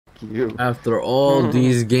you. After all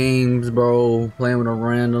these games, bro, playing with the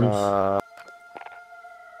randoms.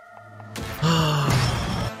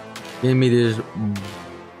 Give me this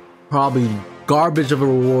probably garbage of a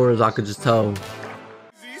rewards, I could just tell.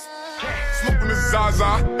 Smoking the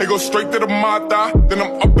Zaza, they go straight to the Mata. Then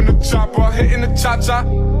I'm up in the chopper, hitting the cha-cha.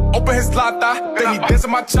 Open his lata, then he dancing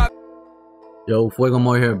my cha. Yo,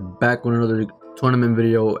 FuegoMoi here, back with another tournament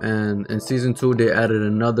video. And in season 2 they added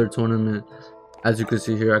another tournament. As you can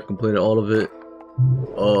see here, I completed all of it.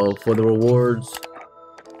 For the rewards,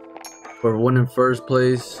 for winning first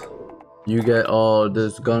place, you get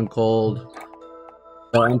this gun called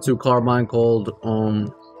MK2 CARBINE called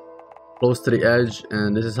Close to the Edge,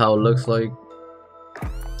 and this is how it looks like.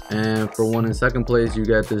 And for winning second place, you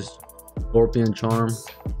get this Scorpion Charm,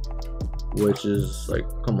 which is like,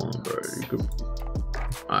 come on, bro, you could.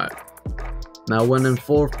 All right, now winning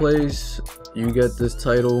fourth place, you get this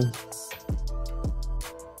title,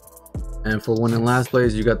 and for winning last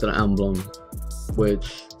place, you got the emblem,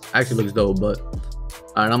 which actually looks dope. But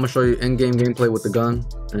all right, I'm gonna show you in-game gameplay with the gun,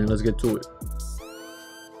 and let's get to it.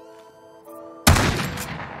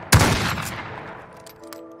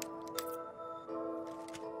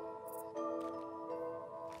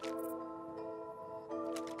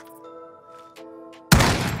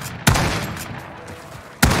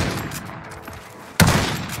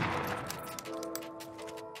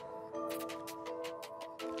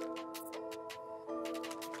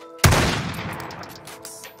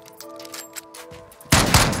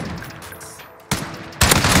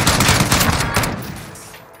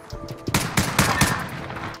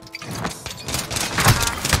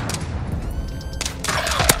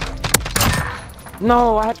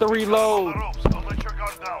 No, I have to reload. Don't let your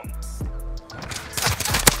guard down.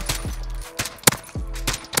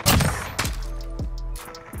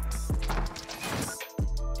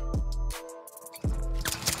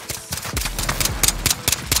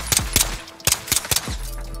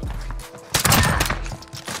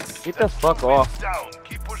 Get the fuck off. Down.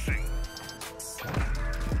 Keep pushing.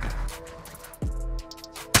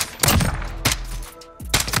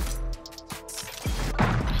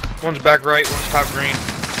 One's back right, one's top green.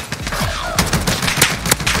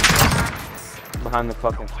 Behind the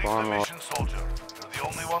fucking spawn wall. Mission soldier. You're the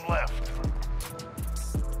only one left.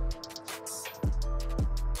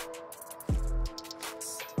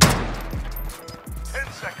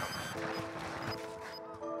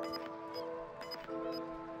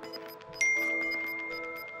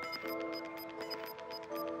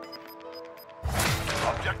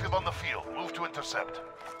 Objective on the field. Move to intercept.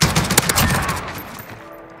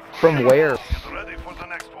 From where? Get ready for the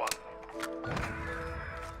next one.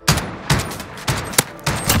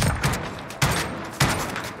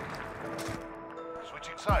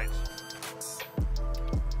 Switching sides.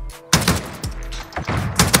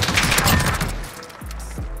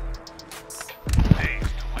 Days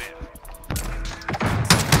to win.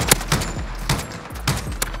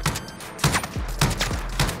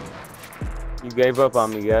 You gave up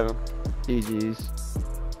on me, Gavin. GG's.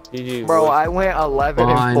 GG's. Bro, boy. I went 11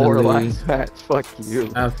 and 4 Finally. last match. Fuck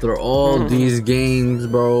you. After all these games,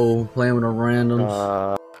 bro, playing with the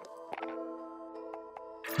randoms.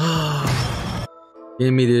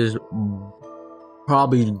 Give me this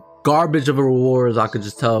probably garbage of a rewards, I could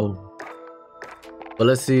just tell. But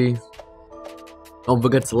let's see. Don't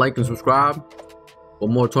forget to like and subscribe for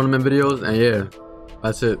more tournament videos. And yeah,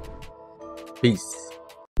 that's it. Peace.